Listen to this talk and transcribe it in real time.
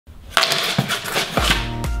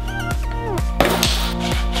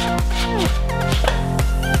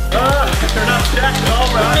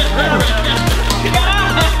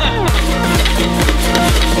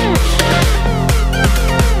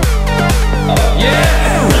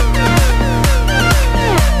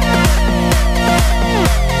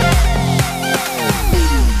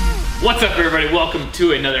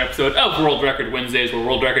to another episode of World Record Wednesdays, where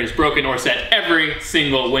world record is broken or set every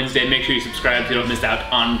single Wednesday. Make sure you subscribe so you don't miss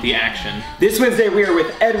out on the action. This Wednesday we are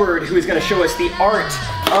with Edward, who is going to show us the art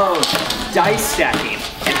of dice stacking,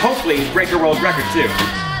 and hopefully break a world record too.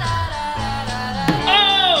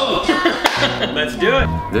 Oh! Let's do it.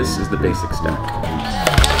 This is the basic stack.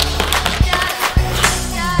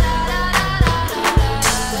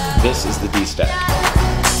 This is the D stack.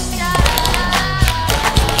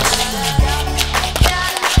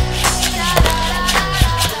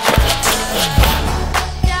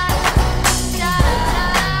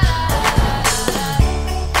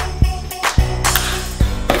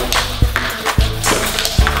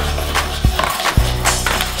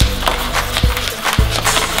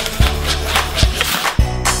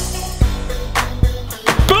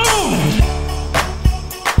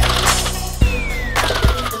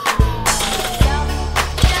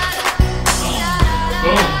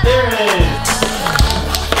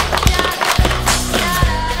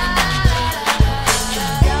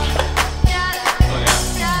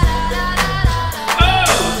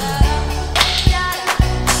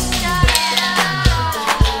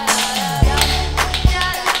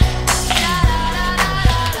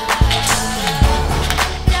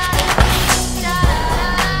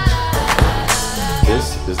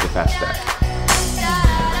 This is the fat stack.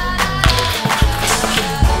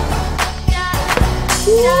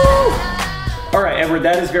 All right, Edward,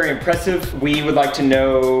 that is very impressive. We would like to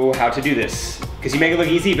know how to do this, because you make it look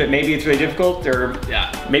easy, but maybe it's really difficult, or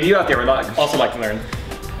maybe you out there would also like to learn.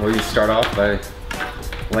 Well, you start off by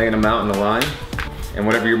laying them out in a line, and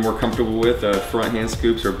whatever you're more comfortable with, front hand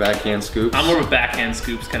scoops or backhand scoops. I'm more of a backhand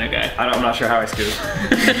scoops kind of guy. I'm not sure how I scoop.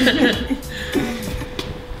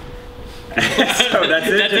 So that's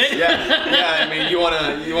it? That's it? Yeah, I mean, you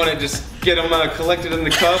wanna just get them collected in the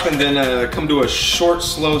cup and then come to a short,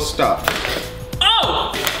 slow stop.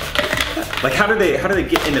 Oh! Like how do they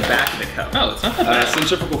get in the back of the cup? Oh, it's not that bad.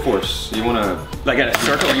 Centrifugal force. You wanna Like in a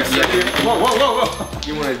circle? Like a circle? Whoa, whoa, whoa, whoa!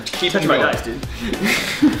 you wanna keep Touch them my going. dice, dude.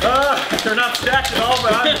 They're not stacked at all,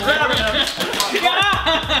 but I'm grabbing them.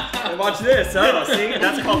 And watch this. Oh, see?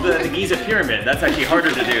 That's called the Giza Pyramid. That's actually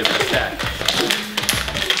harder to do than a stack.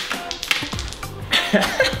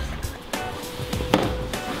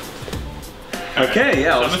 Okay,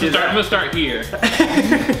 yeah, So let's do that. I'm gonna start here.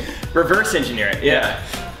 Reverse engineer it, yeah.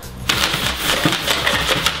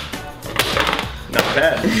 Not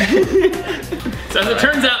bad. So as it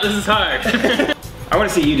turns out, this is hard. I want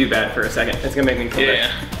to see you do bad for a second. It's gonna make me feel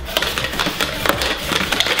Yeah.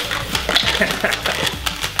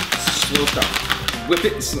 Slow stop. Whip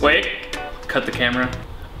it. Wait. Cut the camera.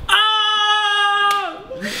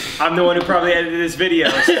 I'm the one who probably edited this video,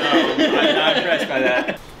 so I'm not impressed by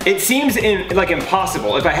that. It seems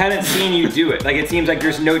impossible if I hadn't seen you do it. Like it seems like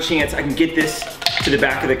there's no chance I can get this to the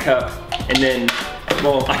back of the cup and then,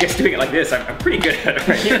 well, I guess doing it like this, I'm pretty good at it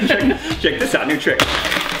right here. Check this out, new trick.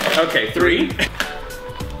 Okay, 3.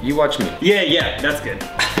 You watch me. Yeah, that's good.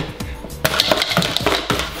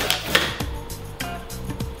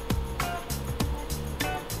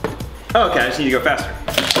 Okay, I just need to go faster.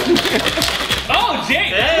 Oh,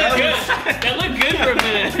 Jake, that looked good. That looked good for a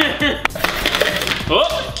minute.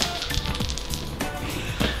 Oh.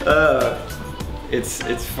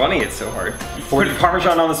 It's funny, it's so hard. Put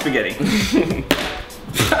Parmesan on the spaghetti.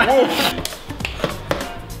 Whoa.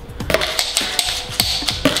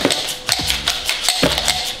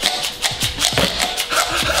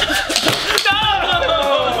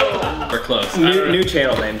 We're close. New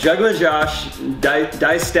channel name, Juggler Josh,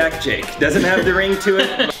 Dice Stack Jake. Doesn't have the ring to it.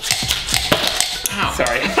 Ow.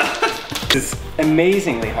 Sorry. It's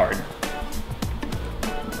amazingly hard.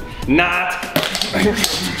 Not.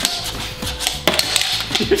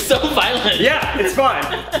 You're so violent. Yeah, it's fine.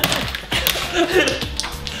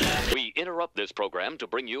 We interrupt this program to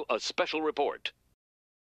bring you a special report.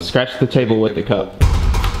 Scratch the table with the cup.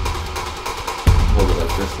 Hold it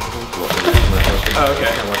like this. Oh,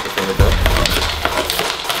 okay.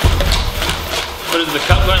 But is the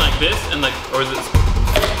cup going like this and like, or is it?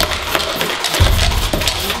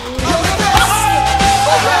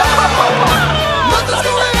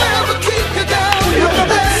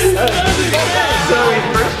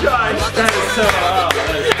 First try. That is so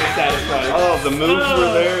satisfying. Oh, the moves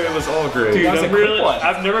were there. It was all great. Dude, That was a quick one.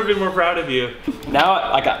 I've never been more proud of you. Now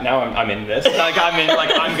I'm in this.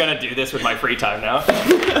 I'm gonna do this with my free time now.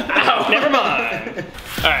 Ow, never mind.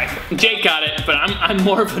 All right, Jake got it, but I'm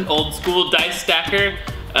more of an old school dice stacker.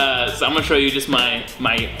 So I'm gonna show you just my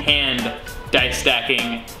hand dice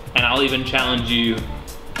stacking, and I'll even challenge you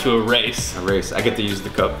to a race. A race. I get to use the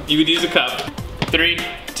cup. You could use a cup. 3,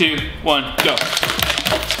 2, 1, go.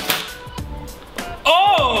 Oh!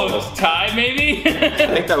 Oh, tie maybe? I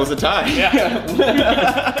think that was a tie.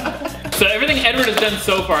 Yeah. So everything Edward has done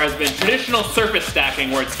so far has been traditional surface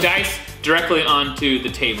stacking where it's dice directly onto the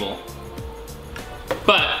table.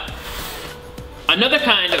 But another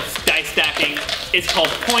kind of dice stacking is called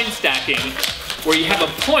point stacking, where you have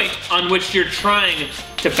a point on which you're trying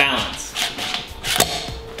to balance.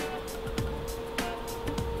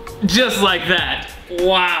 Just like that.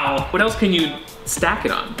 Wow. What else can you stack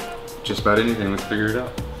it on? Just about anything. Let's figure it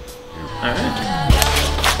out. All right.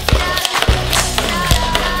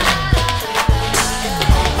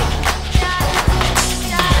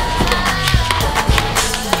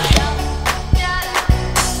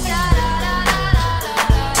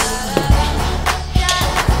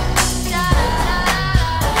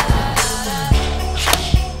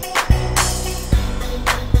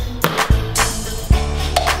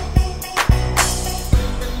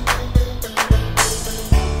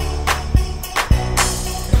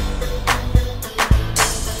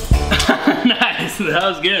 Nice, that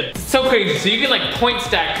was good. It's so crazy. So you can like point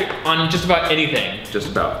stack on just about anything. Just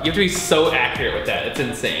about. You have to be so accurate with that. It's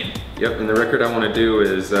insane. Yep, and the record I want to do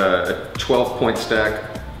is a 12 point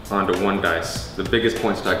stack onto one dice. The biggest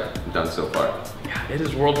point stack done so far. Yeah, it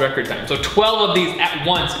is world record time. So 12 of these at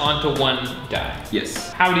once onto one die.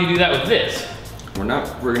 Yes. How do you do that with this? We're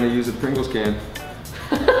not. We're gonna use a Pringles can.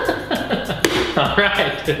 All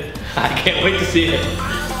right. I can't wait to see it.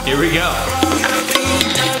 Here we go.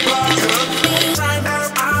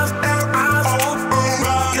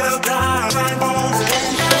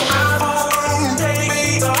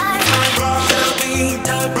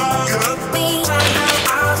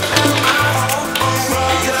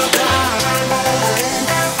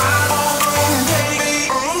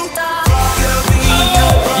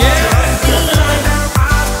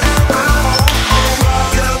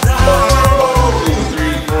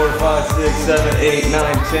 Seven, 8,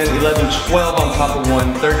 9, 10, 11, 12 on top of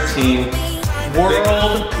one, 13.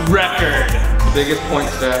 World record. Biggest point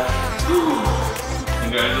stack.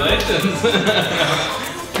 Congratulations.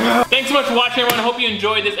 Thanks so much for watching, everyone. I hope you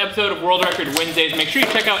enjoyed this episode of World Record Wednesdays. Make sure you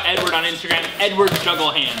check out Edward on Instagram, Edward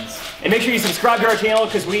Juggle Hands. And make sure you subscribe to our channel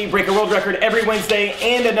because we break a world record every Wednesday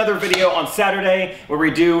and another video on Saturday where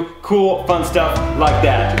we do cool, fun stuff like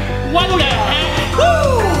that. What the heck?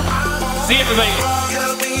 Woo! See you, everybody.